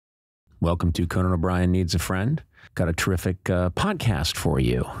Welcome to Conan O'Brien Needs a Friend. Got a terrific podcast for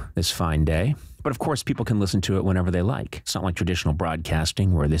you this fine day. But of course, people can listen to it whenever they like. It's not like traditional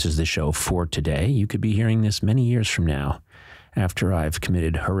broadcasting where this is the show for today. You could be hearing this many years from now after I've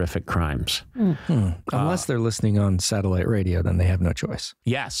committed horrific crimes. Unless they're listening on satellite radio, then they have no choice.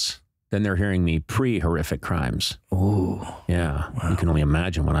 Yes. Then they're hearing me pre-horrific crimes. Ooh. Yeah. Wow. You can only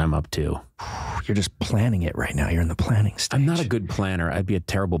imagine what I'm up to. You're just planning it right now. You're in the planning stage. I'm not a good planner. I'd be a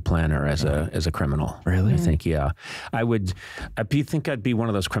terrible planner as a criminal. Really? I think, yeah. I think I'd be one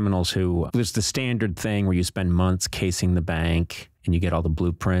of those criminals who, there's the standard thing where you spend months casing the bank and you get all the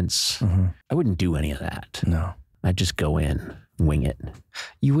blueprints. Mm-hmm. I wouldn't do any of that. No. I'd just go in, wing it.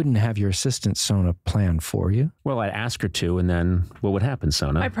 You wouldn't have your assistant, Sona, plan for you? Well, I'd ask her to, and then what would happen,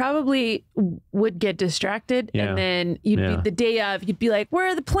 Sona? I probably would get distracted, and then you'd be the day of, you'd be like, "Where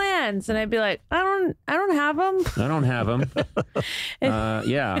are the plans?" And I'd be like, "I don't have them. I don't have them."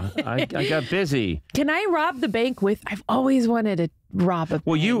 I got busy. Can I rob the bank with? I've always wanted to rob a bank.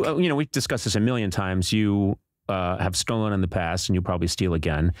 Well, you we've discussed this a million times. You have stolen in the past, and you probably steal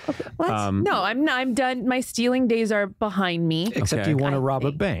again. Okay. No, I'm done. My stealing days are behind me. Except you want to rob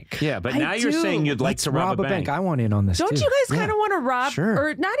a bank. Yeah, but now you're saying you'd like to rob a bank. I want in on this. Don't too. you guys kind of want to rob,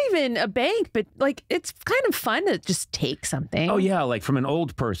 or not even a bank, but like it's kind of fun to just take something. Oh yeah, like from an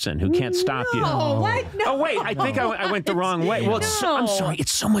old person who can't stop you. Oh, what? No. Oh wait, I think I went the wrong way. Well, I'm sorry.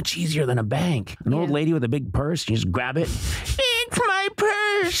 It's so much easier than a bank. An old lady with a big purse, you just grab it. It's my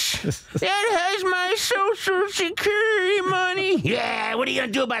purse. That has my Social Security money. Yeah, what are you going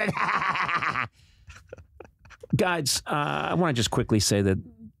to do about it? Guys, I want to just quickly say that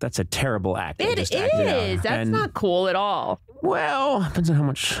that's a terrible act. It is. That's not cool at all. Well, depends on how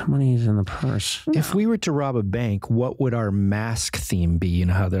much money is in the purse. If we were to rob a bank, what would our mask theme be? You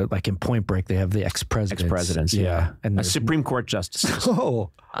know how they're like in Point Break, they have the ex-presidents. Ex-presidents, yeah. And Supreme Court justices.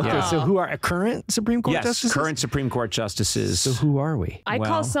 Oh, okay. So who are current Supreme Court justices? Yes, current Supreme Court justices. So who are we? I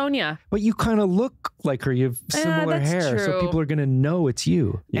call Sonia. But you kind of look like her. You have similar hair. True. So people are going to know it's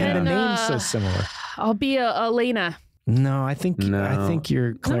you. Yeah. And the name's so similar. I'll be Elena. No, I think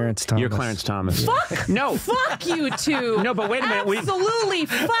you're Clarence Thomas. You're Clarence Thomas. Fuck! No. Fuck you two. No, but wait a minute. Absolutely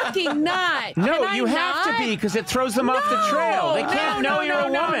fucking not. No, you have to be because it throws them off the trail. They can't know you're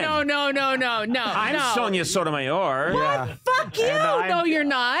a woman. No. I'm Sonia Sotomayor. What? Yeah. Fuck you. No, you're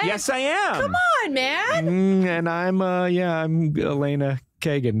not. Yes, I am. Come on, man. And I'm Elena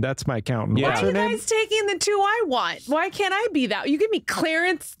Kagan. That's my accountant. Yeah. What's Why her are you name? guys taking the two I want? Why can't I be that? You give me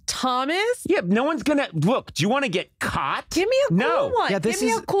Clarence Thomas? Yeah, no one's gonna look. Do you want to get caught? Give me a cool one. Yeah, give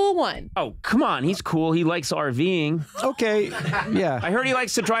me a cool one. Oh, come on. He's cool. He likes RVing. Okay. Yeah. I heard he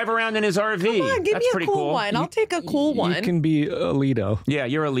likes to drive around in his RV. Come on, give That's me a pretty cool one. I'll take a cool one. You can be Alito. Yeah,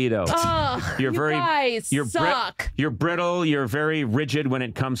 you're Alito. You guys suck. You're brittle. You're very rigid when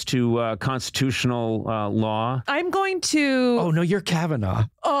it comes to constitutional law. I'm going to. Oh no, you're Kavanaugh.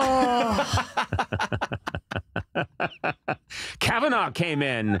 Oh. Kavanaugh came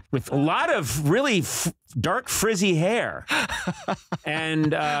in with a lot of really dark frizzy hair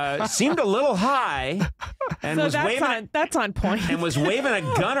and seemed a little high and So was that's on point. and was waving a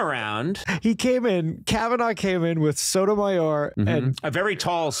gun around. Kavanaugh came in with Sotomayor and A very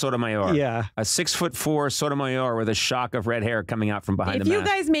tall Sotomayor. Yeah. A 6'4" Sotomayor with a shock of red hair coming out from behind If the you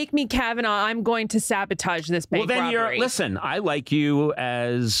mask. guys make me Kavanaugh, I'm going to sabotage this bank robbery. Listen, I like you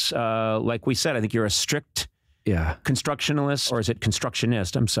as, like we said, I think you're a strict constructionalist, or is it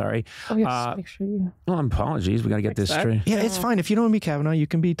constructionist? I'm sorry. Oh, yes, make sure you. Well, apologies. We got to get this straight. yeah, it's fine. If you don't want to be Kavanaugh, you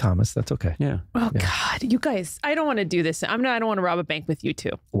can be Thomas. That's okay. Yeah. Oh God, you guys! I don't want to do this. I don't want to rob a bank with you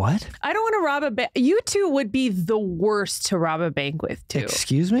two. What? I don't want to rob a bank. You two would be the worst to rob a bank with too.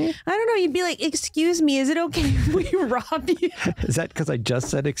 Excuse me? I don't know. You'd be like, "Excuse me, is it okay if we rob you?" Is that because I just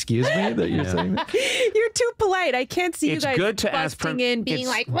said excuse me that you're saying that? You're too polite. I can't see It's you guys good to ask busting in, being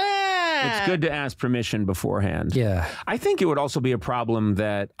like, "Wah." It's good to ask permission beforehand. Yeah. I think it would also be a problem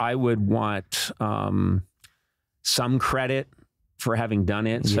that I would want some credit for having done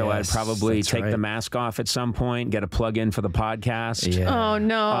it. So I'd probably take the mask off at some point, get a plug in for the podcast. Yeah. Oh,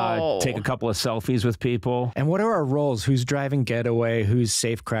 no. Take a couple of selfies with people. And what are our roles? Who's driving getaway? Who's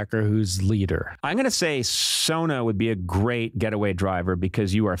safecracker? Who's leader? I'm going to say Sona would be a great getaway driver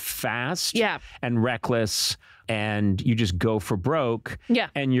because you are fast and reckless and you just go for broke. Yeah.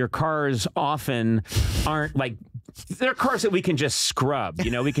 And your cars often aren't like, they're cars that we can just scrub,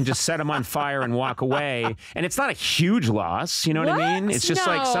 you know, we can just set them on fire and walk away. And it's not a huge loss, you know what I mean? It's just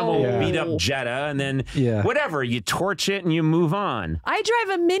like some old beat up Jetta and then whatever, you torch it and you move on. I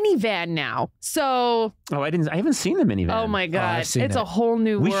drive a minivan now. So. Oh, I haven't seen the minivan. Oh my God. I've seen it's it. a whole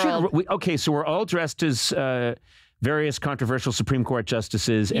new world. Okay, so we're all dressed as various controversial Supreme Court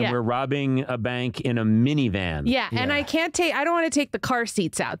justices, and we're robbing a bank in a minivan. Yeah, and I don't want to take the car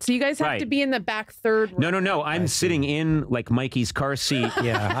seats out. So you guys have to be in the back third row. No. I'm sitting in like Mikey's car seat.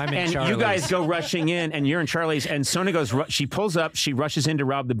 Yeah, I'm in and Charlie's. You guys go rushing in, and you're in Charlie's, and Sona goes, she pulls up, she rushes in to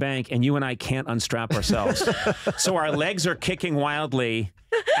rob the bank, and you and I can't unstrap ourselves. So our legs are kicking wildly.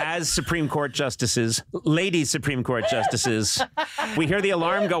 As Supreme Court justices, lady Supreme Court justices, we hear the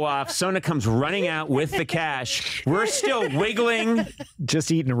alarm go off. Sona comes running out with the cash. We're still wiggling.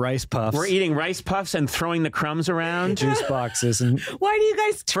 Just eating rice puffs. We're eating rice puffs and throwing the crumbs around. Juice boxes. And why do you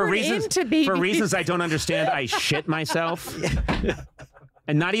guys turn into babies? For reasons I don't understand, I shit myself.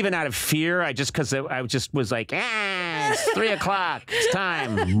 And not even out of fear. Because I just was like, it's 3 o'clock. It's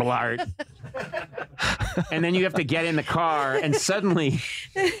time, blart. And then you have to get in the car, and suddenly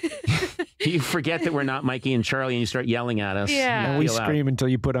you forget that we're not Mikey and Charlie, and you start yelling at us. Yeah. And we scream until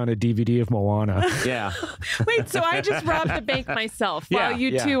you put on a DVD of Moana. Yeah. Wait, so I just robbed the bank myself while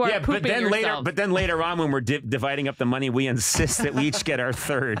you two are pooping yourselves. But then later on, when we're dividing up the money, we insist that we each get our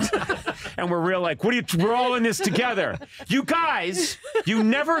third. And we're real like, we're all in this together. You guys, you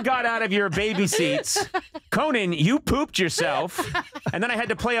never got out of your baby seats. Conan, you pooped yourself. And then I had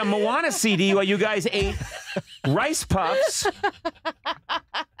to play a Moana CD while you guys ate rice puffs.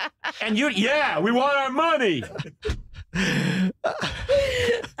 And we want our money.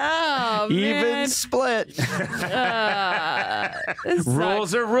 Oh, man. Even split.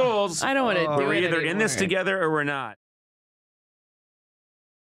 Rules are rules. I don't want to do it We're either anymore. in this together or we're not.